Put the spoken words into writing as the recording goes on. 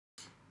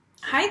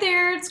Hi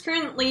there, it's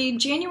currently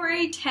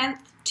January 10th,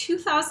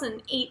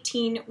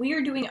 2018. We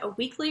are doing a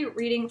weekly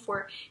reading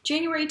for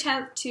January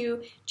 10th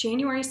to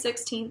January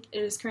 16th. It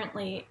is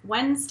currently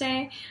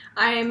Wednesday.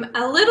 I'm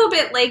a little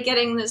bit late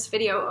getting this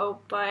video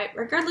out, but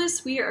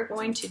regardless, we are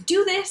going to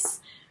do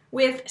this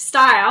with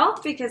style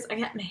because I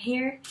got my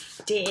hair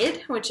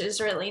did, which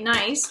is really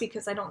nice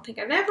because I don't think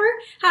I've ever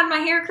had my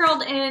hair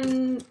curled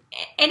in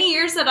any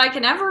years that I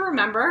can ever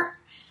remember.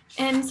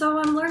 And so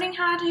I'm learning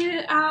how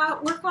to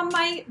work on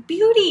my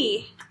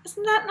beauty.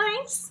 Isn't that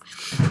nice?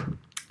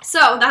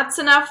 So that's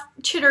enough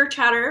chitter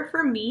chatter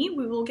for me.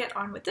 We will get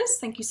on with this.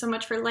 Thank you so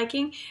much for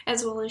liking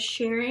as well as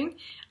sharing.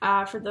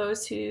 For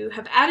those who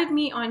have added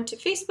me onto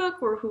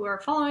Facebook or who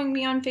are following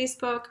me on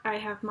Facebook, I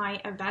have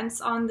my events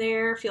on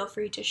there. Feel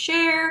free to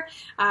share,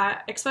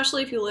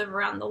 especially if you live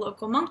around the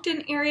local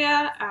Moncton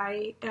area.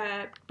 I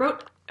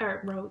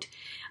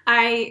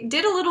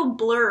did a little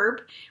blurb,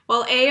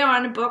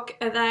 on a book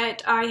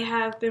that I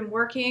have been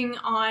working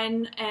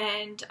on,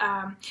 and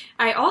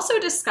I also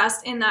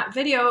discussed in that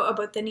video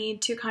about the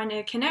need to kind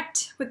of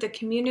connect with the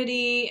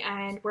community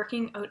and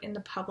working out in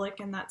the public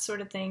and that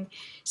sort of thing.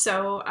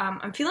 So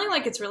I'm feeling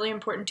like it's really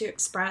important to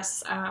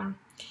express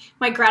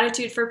my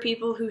gratitude for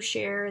people who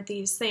share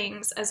these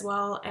things, as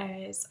well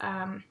as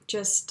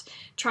just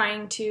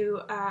trying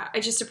to, I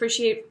just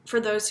appreciate for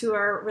those who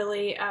are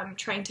really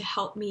trying to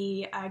help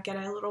me get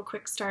a little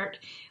quick start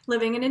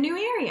living in a new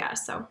area.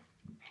 So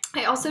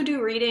I also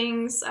do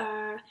readings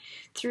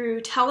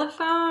through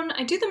telephone.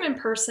 I do them in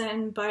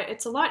person, but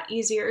it's a lot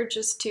easier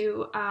just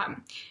to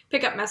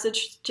pick up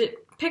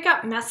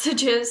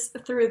messages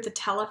through the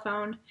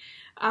telephone.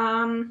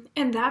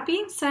 And that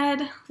being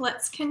said,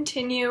 let's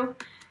continue.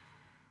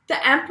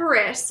 The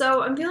Empress.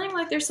 So I'm feeling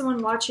like there's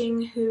someone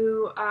watching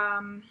who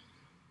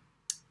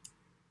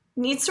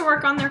needs to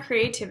work on their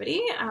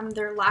creativity.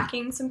 They're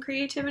lacking some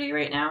creativity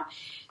right now.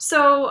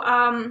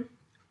 So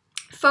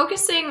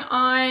focusing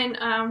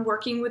on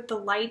working with the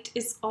light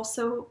is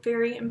also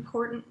very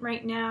important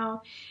right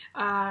now.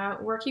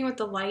 Working with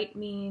the light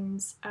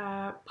means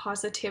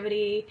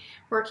positivity,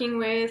 working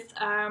with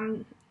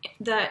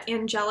the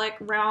angelic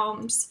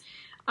realms,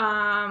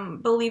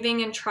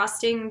 believing and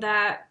trusting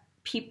that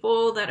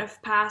people that have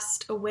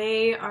passed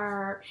away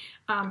are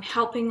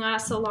helping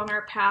us along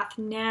our path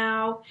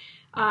now.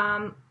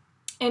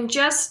 And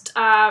just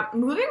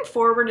moving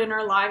forward in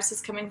our lives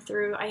is coming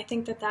through. I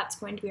think that that's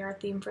going to be our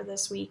theme for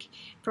this week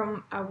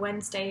from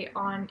Wednesday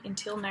on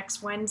until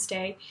next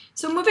Wednesday.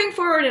 So moving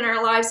forward in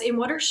our lives in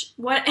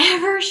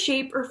whatever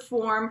shape or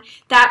form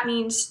that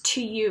means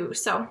to you.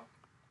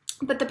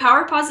 But the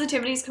power of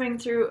positivity is coming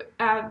through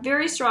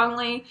very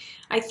strongly.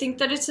 I think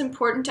that it's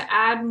important to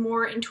add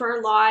more into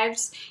our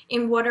lives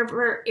in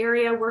whatever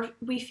area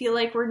we feel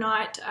like we're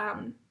not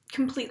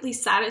completely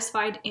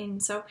satisfied in.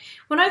 So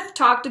when I've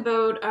talked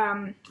about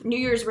New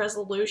Year's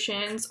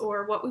resolutions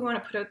or what we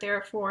want to put out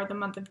there for the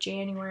month of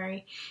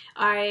January,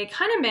 I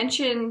kind of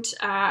mentioned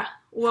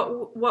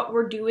what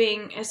we're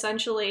doing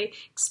essentially,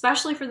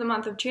 especially for the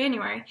month of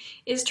January,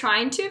 is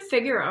trying to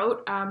figure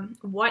out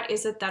what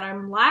is it that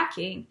I'm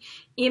lacking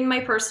in my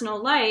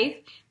personal life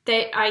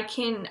that I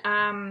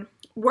can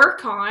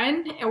work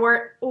on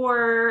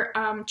or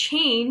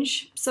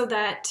change so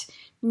that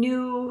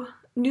new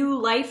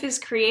life is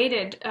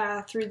created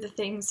through the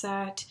things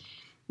that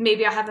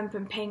maybe I haven't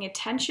been paying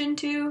attention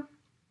to.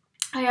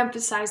 I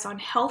emphasize on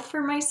health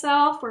for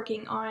myself,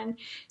 working on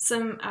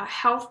some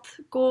health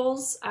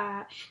goals.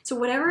 So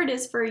whatever it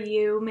is for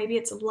you, maybe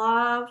it's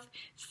love,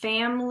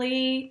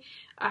 family,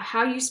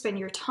 how you spend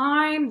your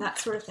time, that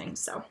sort of thing.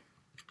 So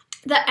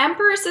the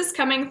Empress is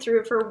coming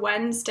through for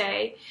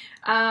Wednesday.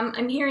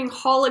 I'm hearing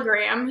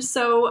hologram,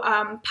 so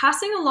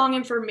passing along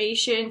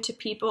information to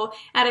people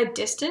at a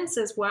distance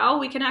as well.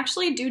 We can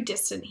actually do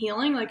distant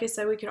healing. Like I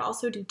said, we could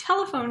also do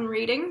telephone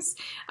readings.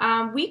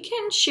 We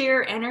can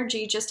share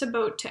energy just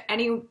about to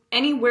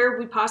anywhere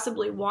we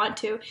possibly want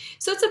to.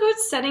 So it's about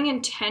setting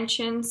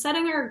intention,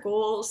 setting our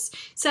goals,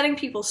 setting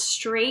people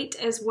straight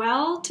as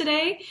well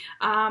today.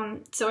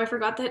 So I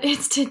forgot that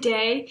it's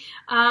today.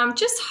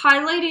 Just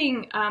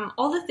highlighting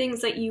all the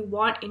things that you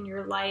want in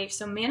your life.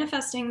 So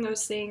manifesting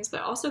those things,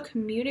 but also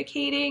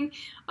communicating.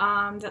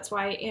 That's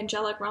why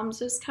angelic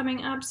realms is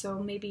coming up. So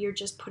maybe you're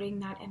just putting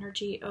that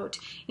energy out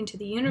into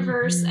the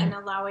universe and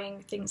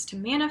allowing things to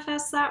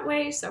manifest that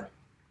way. So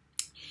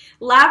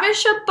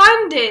lavish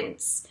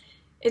abundance.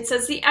 It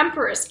says the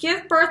Empress,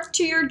 give birth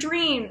to your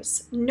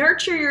dreams,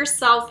 nurture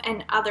yourself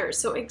and others.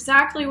 So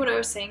exactly what I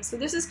was saying. So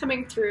this is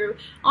coming through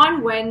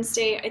on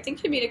Wednesday. I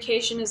think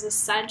communication is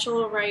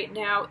essential right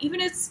now,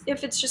 even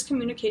if it's just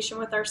communication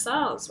with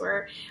ourselves.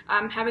 We're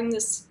having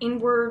this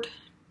inward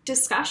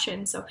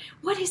discussion. So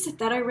what is it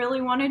that I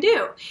really want to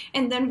do?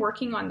 And then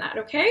working on that,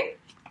 okay?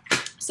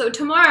 So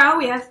tomorrow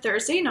we have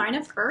Thursday, 9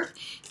 of Earth,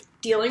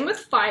 dealing with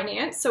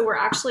finance. So we're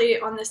actually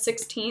on the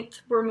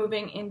 16th, we're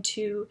moving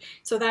into,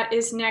 so that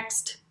is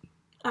next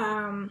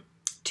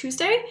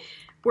Tuesday.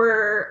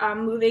 We're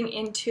moving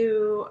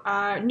into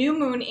new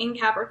moon in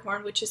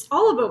Capricorn, which is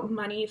all about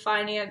money,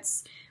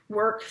 finance,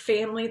 work,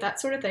 family, that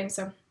sort of thing.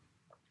 So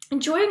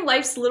enjoying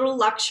life's little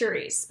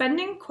luxuries,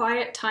 spending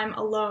quiet time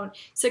alone,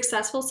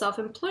 successful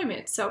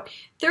self-employment. So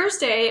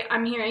Thursday,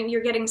 I'm hearing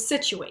you're getting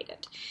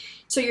situated.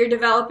 So you're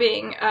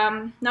developing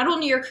not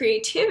only your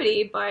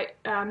creativity, but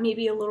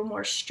maybe a little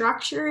more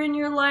structure in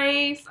your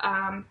life.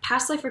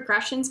 Past life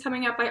regression's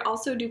coming up. I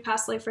also do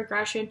past life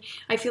regression.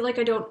 I feel like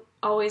I don't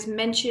always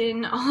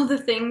mention all the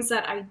things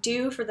that I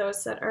do for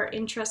those that are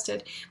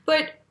interested.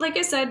 But like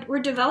I said, we're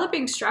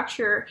developing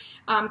structure.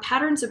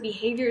 Patterns of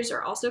behaviors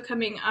are also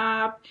coming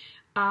up.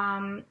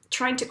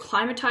 Trying to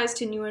climatize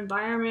to new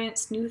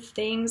environments, new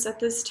things at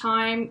this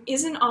time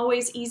isn't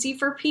always easy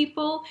for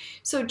people.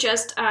 So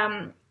just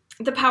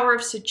the power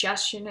of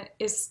suggestion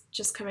is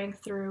just coming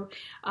through.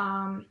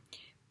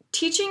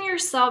 Teaching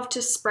yourself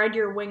to spread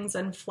your wings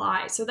and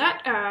fly. So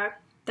that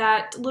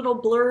that little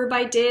blurb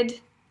I did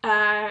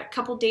a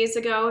couple days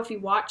ago, if you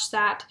watch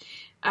that,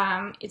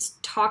 it's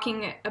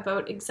talking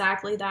about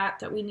exactly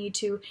that we need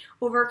to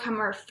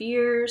overcome our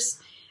fears.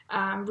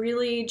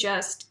 Really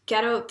just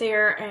get out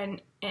there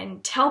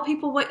and tell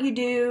people what you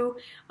do,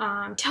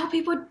 tell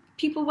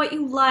people what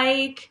you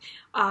like,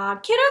 get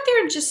out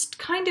there and just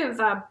kind of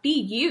be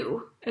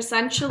you,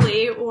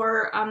 essentially,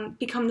 or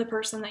become the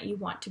person that you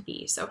want to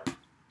be. So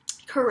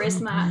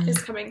charisma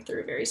is coming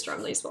through very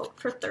strongly as well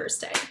for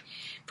Thursday.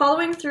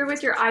 Following through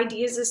with your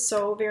ideas is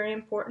so very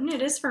important.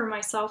 It is for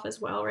myself as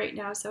well right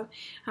now. So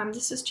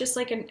this is just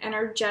like an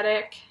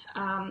energetic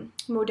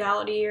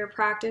modality or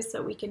practice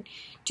that we can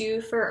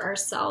do for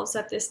ourselves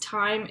at this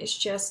time. Is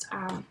just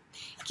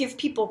give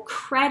people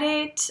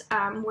credit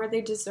where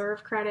they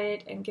deserve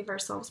credit and give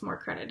ourselves more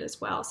credit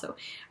as well. So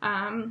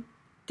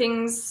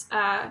things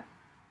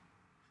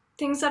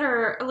that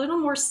are a little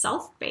more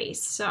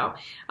self-based. So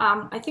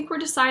I think we're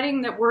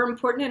deciding that we're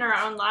important in our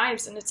own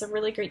lives, and it's a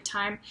really great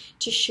time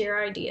to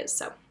share ideas.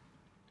 So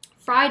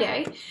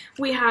Friday,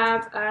 we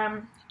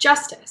have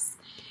justice.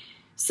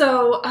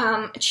 So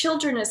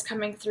children is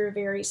coming through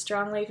very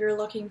strongly. If you're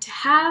looking to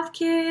have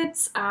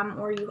kids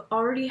or you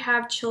already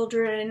have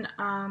children,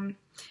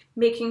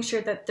 making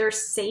sure that they're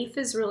safe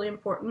is really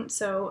important.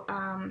 So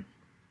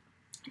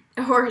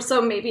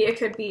so maybe it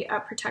could be a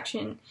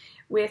protection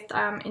with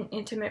an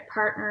intimate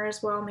partner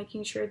as well,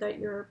 making sure that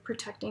you're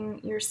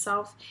protecting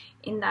yourself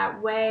in that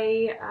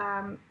way.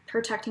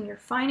 Protecting your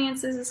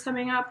finances is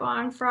coming up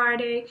on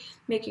Friday,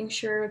 making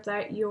sure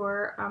that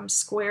you're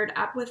squared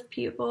up with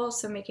people,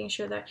 so making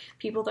sure that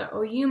people that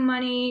owe you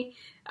money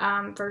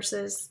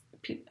versus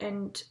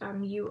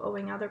you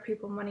owing other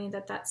people money,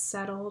 that's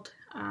settled,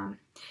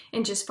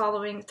 and just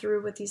following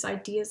through with these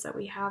ideas that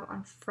we have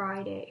on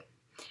Friday.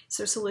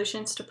 So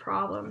solutions to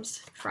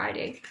problems,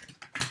 Friday.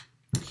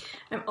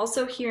 I'm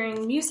also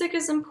hearing music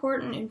is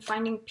important and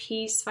finding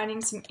peace, finding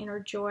some inner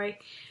joy.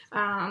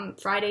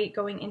 Friday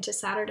going into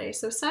Saturday.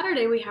 So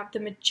Saturday we have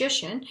the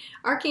Magician,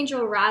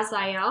 Archangel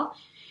Raziel.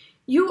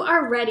 You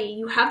are ready.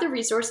 You have the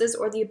resources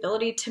or the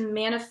ability to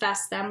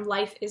manifest them.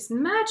 Life is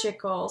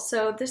magical.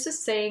 So this is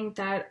saying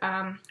that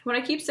when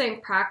I keep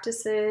saying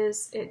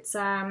practices, it's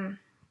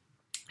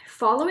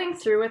following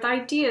through with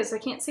ideas. I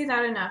can't say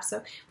that enough.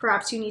 So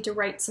perhaps you need to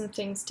write some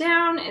things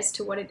down as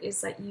to what it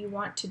is that you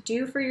want to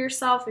do for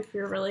yourself if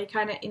you're really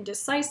kind of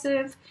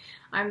indecisive.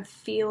 I'm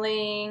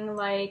feeling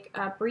like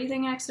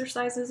breathing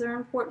exercises are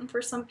important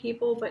for some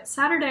people, but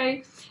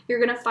Saturday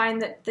you're going to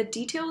find that the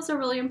details are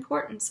really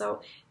important.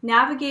 So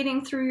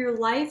navigating through your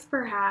life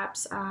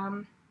perhaps,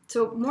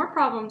 so more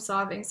problem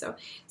solving. So it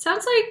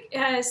sounds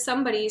like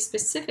somebody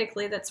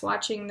specifically that's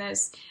watching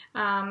this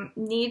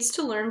needs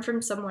to learn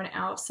from someone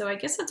else. So I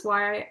guess that's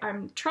why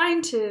I'm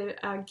trying to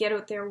get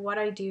out there what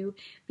I do,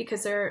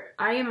 because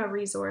I am a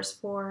resource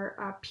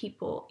for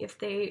people if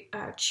they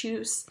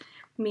choose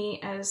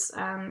me as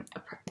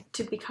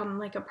to become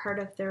like a part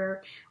of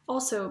their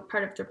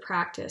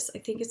practice. I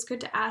think it's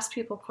good to ask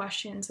people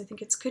questions. I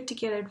think it's good to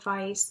get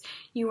advice.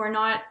 You are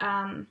not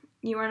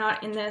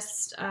in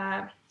this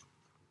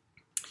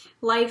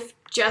life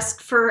just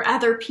for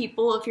other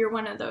people if you're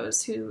one of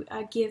those who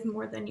give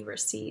more than you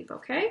receive.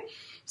 Okay,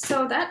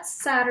 so that's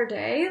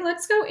Saturday.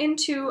 Let's go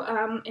into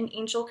an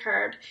angel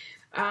card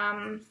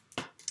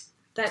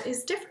that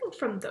is different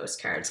from those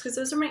cards, because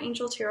those are my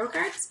angel tarot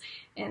cards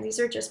and these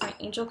are just my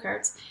angel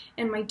cards,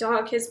 and my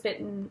dog has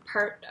bitten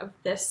part of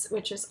this,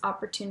 which is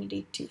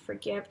opportunity to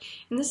forgive,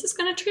 and this is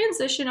going to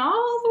transition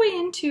all the way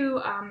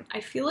into I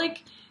feel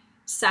like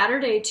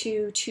Saturday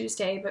to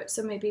Tuesday, but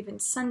so maybe even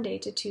Sunday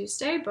to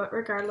Tuesday, but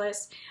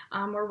regardless,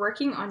 we're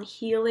working on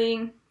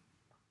healing.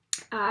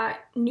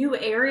 New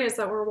areas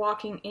that we're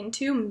walking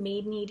into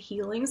may need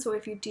healing. So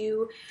if you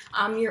do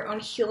your own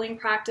healing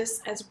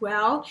practice as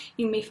well,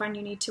 you may find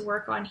you need to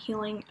work on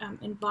healing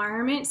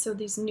environment. So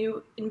these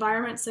new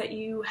environments that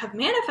you have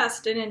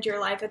manifested into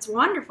your life, it's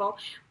wonderful,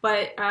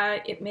 but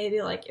it may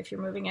be like if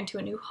you're moving into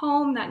a new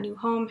home, that new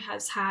home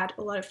has had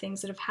a lot of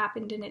things that have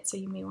happened in it. So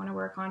you may want to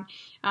work on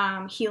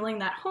healing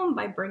that home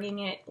by bringing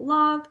it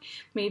love.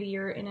 Maybe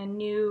you're in a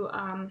new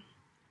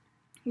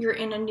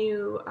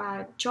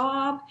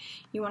job.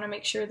 You want to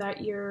make sure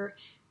that you're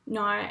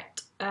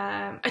not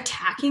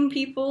attacking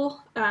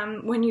people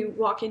when you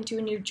walk into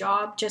a new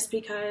job just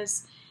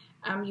because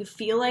you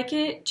feel like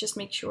it, just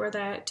make sure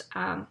that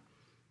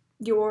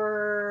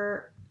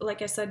you're,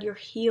 like I said, you're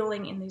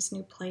healing in these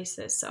new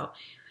places. So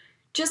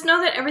just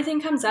know that everything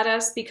comes at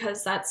us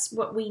because that's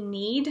what we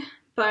need,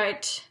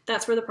 but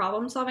that's where the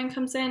problem solving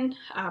comes in.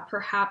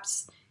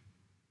 Perhaps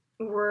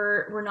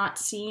we're not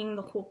seeing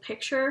the whole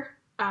picture,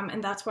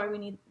 and that's why we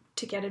need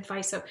to get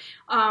advice. So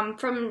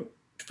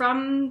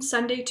from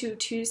Sunday to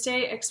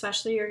Tuesday,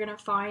 especially, you're going to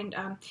find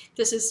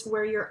this is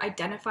where you're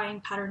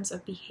identifying patterns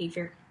of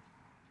behavior.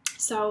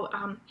 So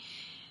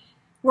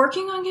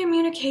working on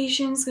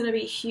communication is going to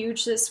be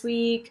huge this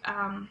week.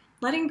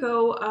 Letting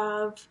go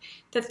of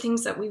the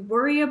things that we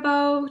worry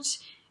about.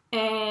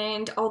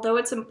 And although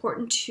it's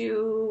important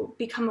to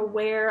become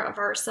aware of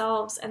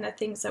ourselves and the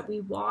things that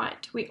we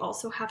want, we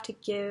also have to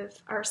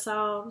give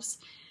ourselves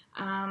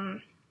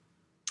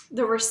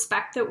the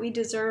respect that we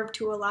deserve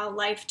to allow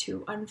life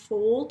to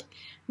unfold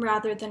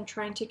rather than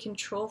trying to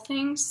control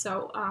things.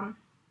 So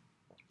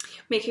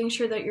making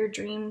sure that your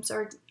dreams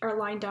are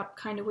lined up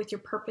kind of with your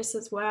purpose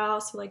as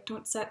well. So like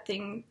don't set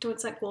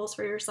goals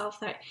for yourself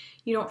that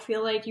you don't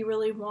feel like you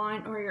really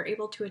want or you're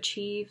able to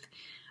achieve.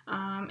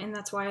 And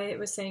that's why it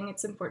was saying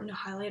it's important to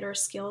highlight our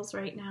skills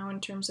right now in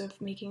terms of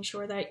making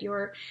sure that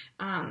you're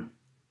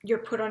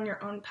put on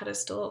your own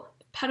pedestal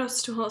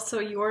so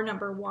you're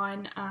number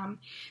one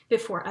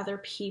before other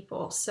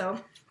people. So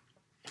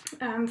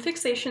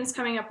fixation's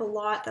coming up a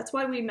lot. That's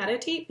why we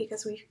meditate,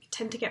 because we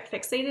tend to get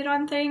fixated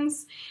on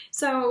things.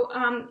 So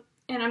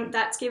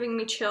that's giving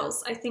me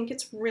chills. I think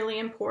it's really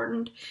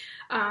important.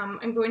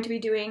 I'm going to be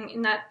doing,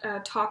 in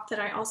that talk that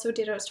I also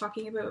did, I was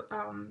talking about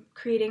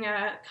creating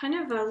a kind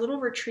of a little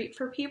retreat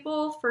for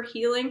people for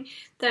healing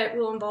that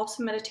will involve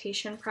some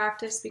meditation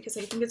practice, because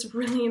I think it's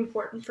really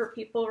important for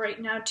people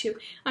right now to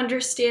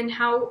understand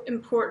how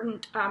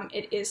important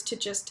it is to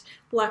just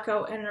let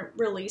go and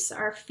release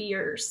our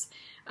fears.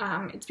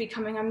 It's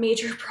becoming a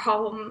major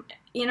problem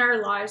in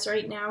our lives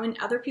right now, in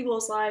other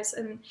people's lives,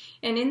 and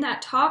in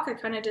that talk I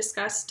kind of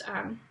discussed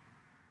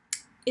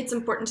it's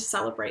important to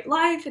celebrate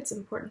life, it's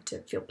important to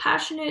feel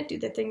passionate, do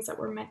the things that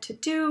we're meant to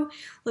do,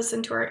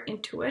 listen to our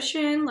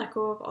intuition, let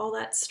go of all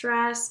that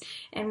stress,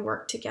 and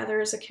work together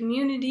as a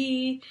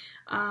community.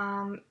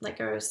 Like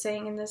I was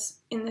saying in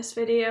this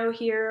video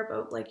here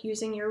about like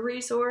using your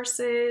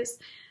resources.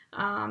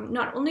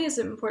 Not only is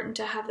it important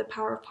to have the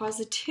power of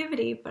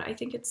positivity, but I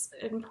think it's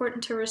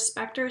important to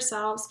respect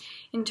ourselves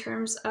in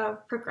terms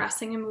of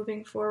progressing and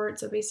moving forward.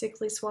 So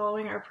basically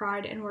swallowing our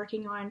pride and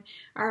working on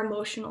our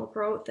emotional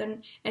growth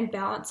and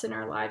balance in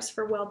our lives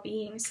for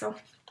well-being. So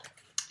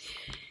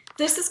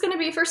this is going to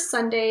be for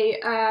Sunday.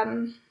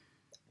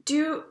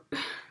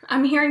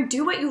 I'm hearing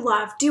do what you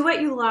love, do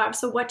what you love.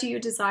 So what do you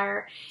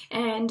desire?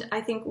 And I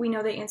think we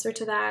know the answer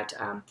to that.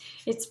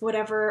 It's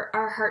whatever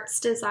our hearts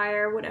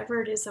desire,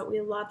 whatever it is that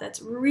we love.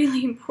 That's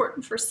really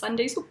important for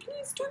Sunday. So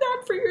please do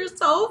that for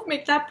yourself.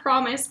 Make that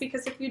promise,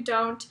 because if you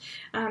don't,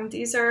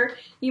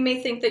 you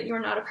may think that you're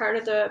not a part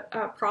of the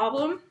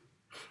problem,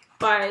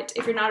 but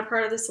if you're not a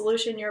part of the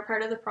solution, you're a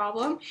part of the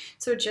problem.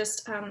 So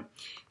just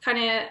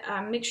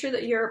make sure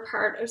that you're a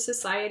part of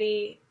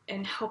society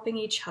and helping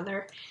each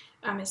other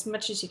as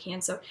much as you can.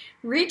 So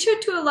reach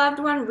out to a loved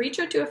one, reach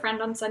out to a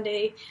friend on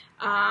Sunday,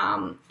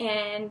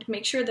 and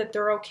make sure that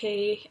they're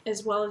okay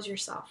as well as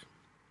yourself.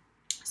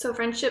 So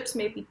friendships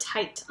may be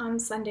tight on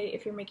Sunday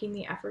if you're making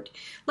the effort.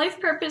 Life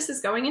purpose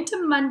is going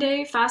into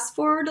Monday. Fast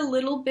forward a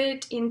little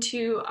bit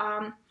into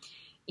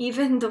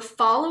even the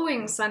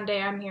following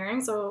Sunday, I'm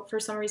hearing. So for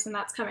some reason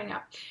that's coming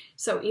up.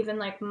 So even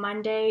like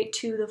Monday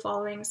to the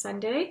following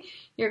Sunday,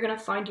 you're going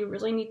to find you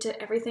really need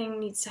to, everything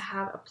needs to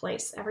have a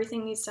place.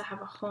 Everything needs to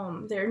have a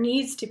home. There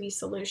needs to be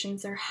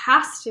solutions. There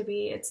has to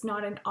be. It's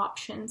not an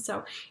option.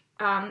 So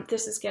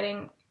this is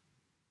getting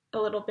a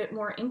little bit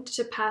more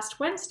into past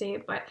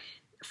Wednesday, but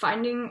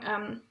finding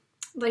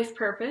life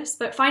purpose.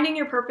 But finding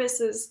your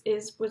purpose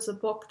was a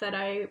book that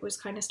I was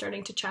kind of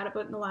starting to chat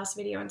about in the last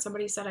video, and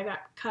somebody said I got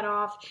cut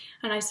off,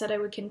 and I said I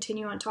would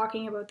continue on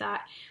talking about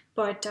that,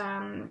 but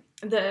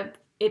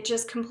it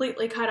just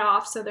completely cut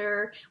off, so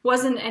there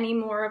wasn't any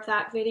more of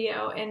that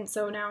video, and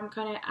so now I'm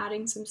kind of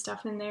adding some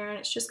stuff in there, and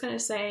it's just kind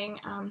of saying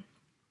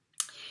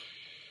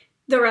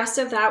the rest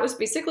of that was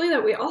basically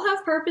that we all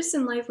have purpose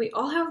in life, we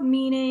all have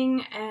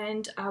meaning,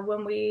 and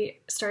when we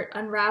start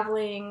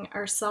unraveling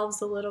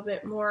ourselves a little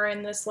bit more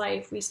in this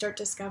life, we start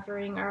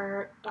discovering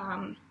our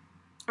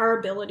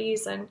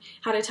abilities and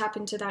how to tap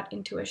into that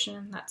intuition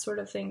and that sort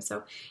of thing.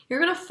 So you're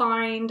going to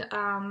find,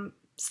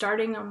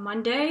 starting on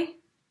Monday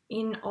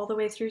in all the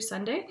way through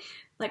Sunday,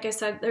 like I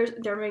said,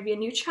 there may be a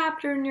new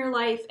chapter in your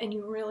life, and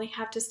you really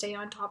have to stay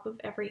on top of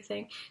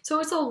everything. So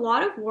it's a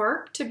lot of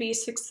work to be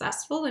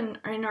successful in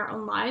our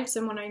own lives.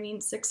 And when I mean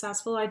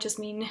successful, I just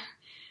mean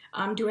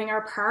doing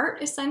our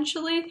part,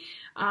 essentially.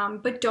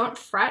 But don't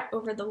fret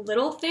over the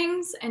little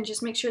things, and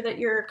just make sure that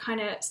you're kind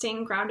of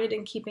staying grounded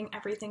and keeping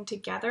everything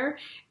together.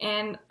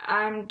 And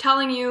I'm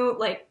telling you,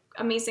 like,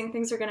 amazing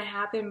things are going to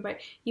happen, but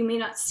you may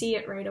not see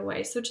it right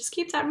away. So just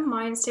keep that in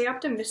mind. Stay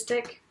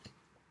optimistic.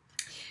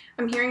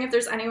 I'm hearing if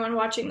there's anyone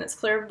watching that's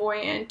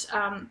clairvoyant,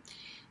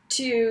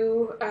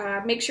 to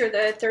make sure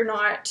that they're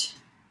not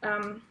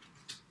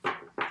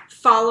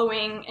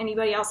following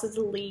anybody else's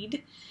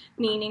lead,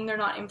 meaning they're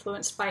not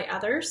influenced by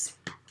others.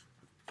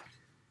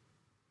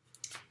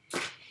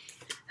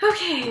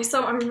 Okay,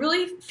 so I'm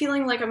really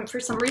feeling like for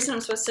some reason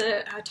I'm supposed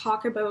to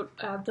talk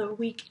about the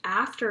week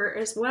after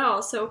as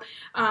well. So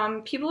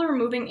people are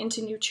moving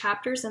into new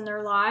chapters in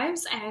their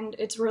lives, and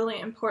it's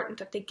really important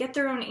that they get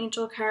their own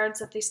angel cards,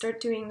 that they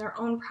start doing their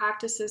own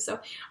practices.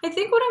 So I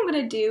think what I'm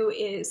going to do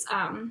is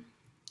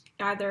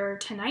either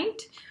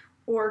tonight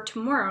or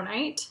tomorrow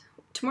night.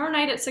 Tomorrow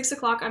night at 6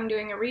 o'clock, I'm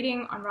doing a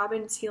reading on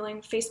Robin's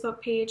Healing Facebook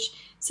page.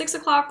 6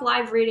 o'clock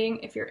live reading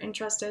if you're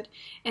interested.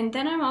 And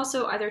then I'm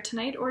also either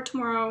tonight or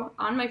tomorrow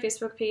on my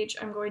Facebook page,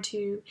 I'm going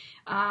to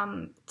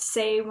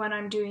say when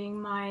I'm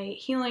doing my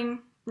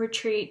healing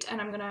retreat, and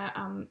I'm going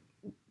to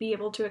be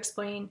able to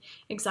explain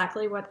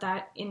exactly what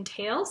that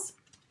entails.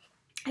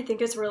 I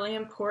think it's really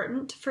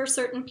important for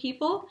certain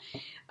people.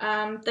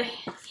 The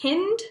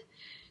Hind.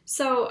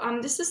 So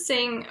this is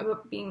saying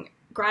about being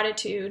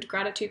gratitude.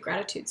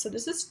 So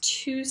this is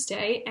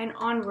Tuesday and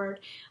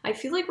onward. I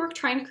feel like we're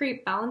trying to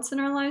create balance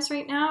in our lives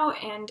right now,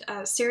 and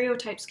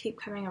stereotypes keep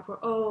coming up where,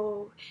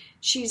 oh,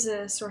 she's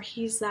this or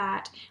he's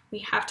that. We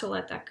have to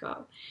let that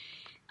go.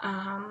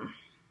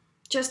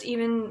 Just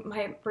even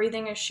my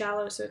breathing is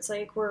shallow, so it's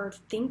like we're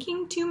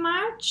thinking too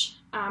much.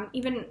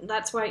 Even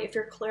that's why if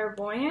you're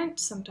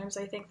clairvoyant, sometimes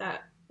I think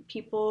that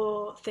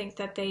people think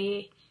that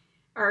they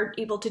are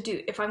able to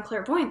do, if I'm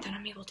clairvoyant, then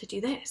I'm able to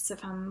do this.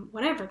 If I'm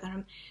whatever, then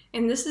I'm,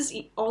 and this is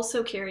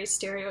also carries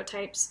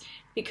stereotypes,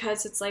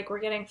 because it's like we're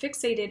getting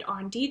fixated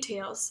on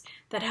details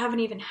that haven't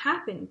even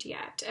happened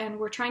yet, and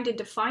we're trying to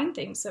define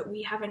things that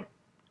we haven't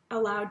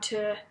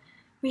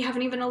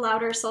even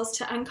allowed ourselves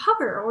to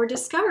uncover or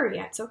discover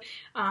yet. So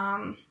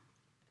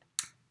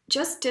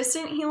just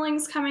distant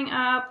healings coming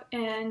up,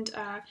 and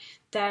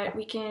that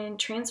we can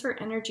transfer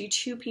energy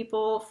to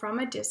people from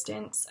a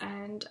distance,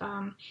 and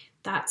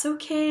that's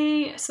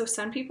okay. So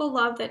some people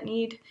love that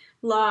need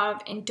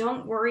love, and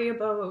don't worry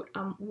about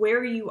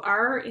where you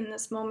are in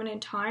this moment in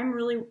time.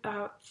 Really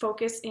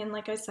focus in,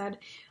 like I said,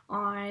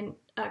 on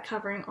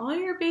covering all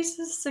your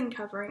bases and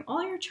covering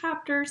all your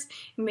chapters,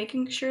 and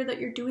making sure that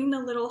you're doing the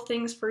little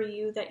things for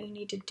you that you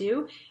need to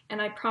do.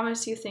 And I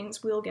promise you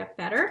things will get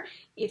better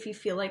if you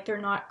feel like they're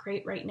not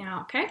great right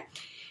now, okay?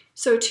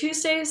 So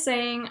Tuesday is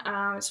saying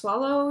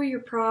swallow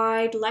your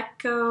pride, let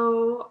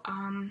go,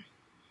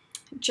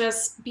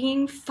 just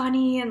being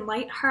funny and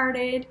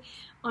lighthearted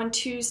on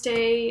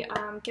Tuesday.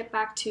 Get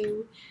back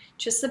to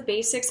just the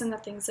basics and the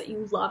things that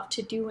you love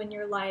to do in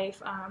your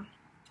life.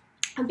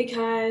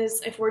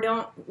 Because if we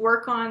don't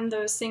work on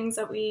those things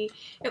that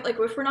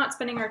if we're not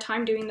spending our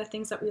time doing the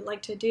things that we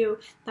like to do,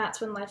 that's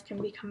when life can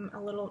become a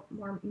little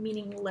more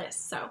meaningless.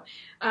 So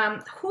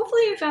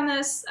hopefully you found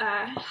this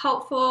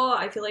helpful.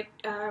 I feel like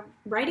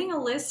writing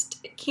a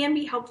list can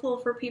be helpful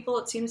for people.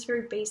 It seems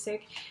very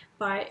basic,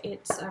 but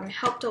it's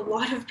helped a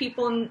lot of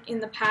people in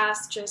the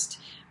past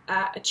just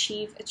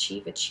achieve.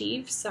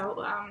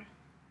 So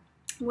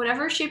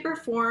whatever shape or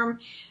form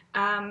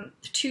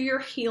to your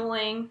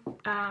healing,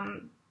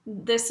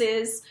 this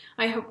is,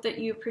 I hope that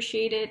you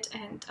appreciate it,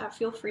 and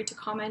feel free to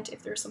comment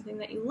if there's something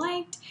that you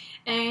liked.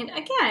 And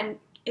again,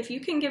 if you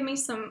can give me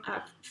some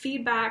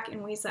feedback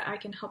in ways that I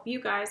can help you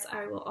guys,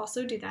 I will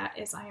also do that,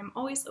 as I am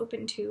always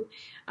open to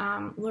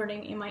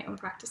learning in my own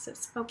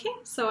practices. Okay,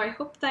 so I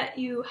hope that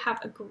you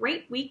have a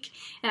great week,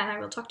 and I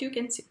will talk to you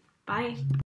again soon. Bye.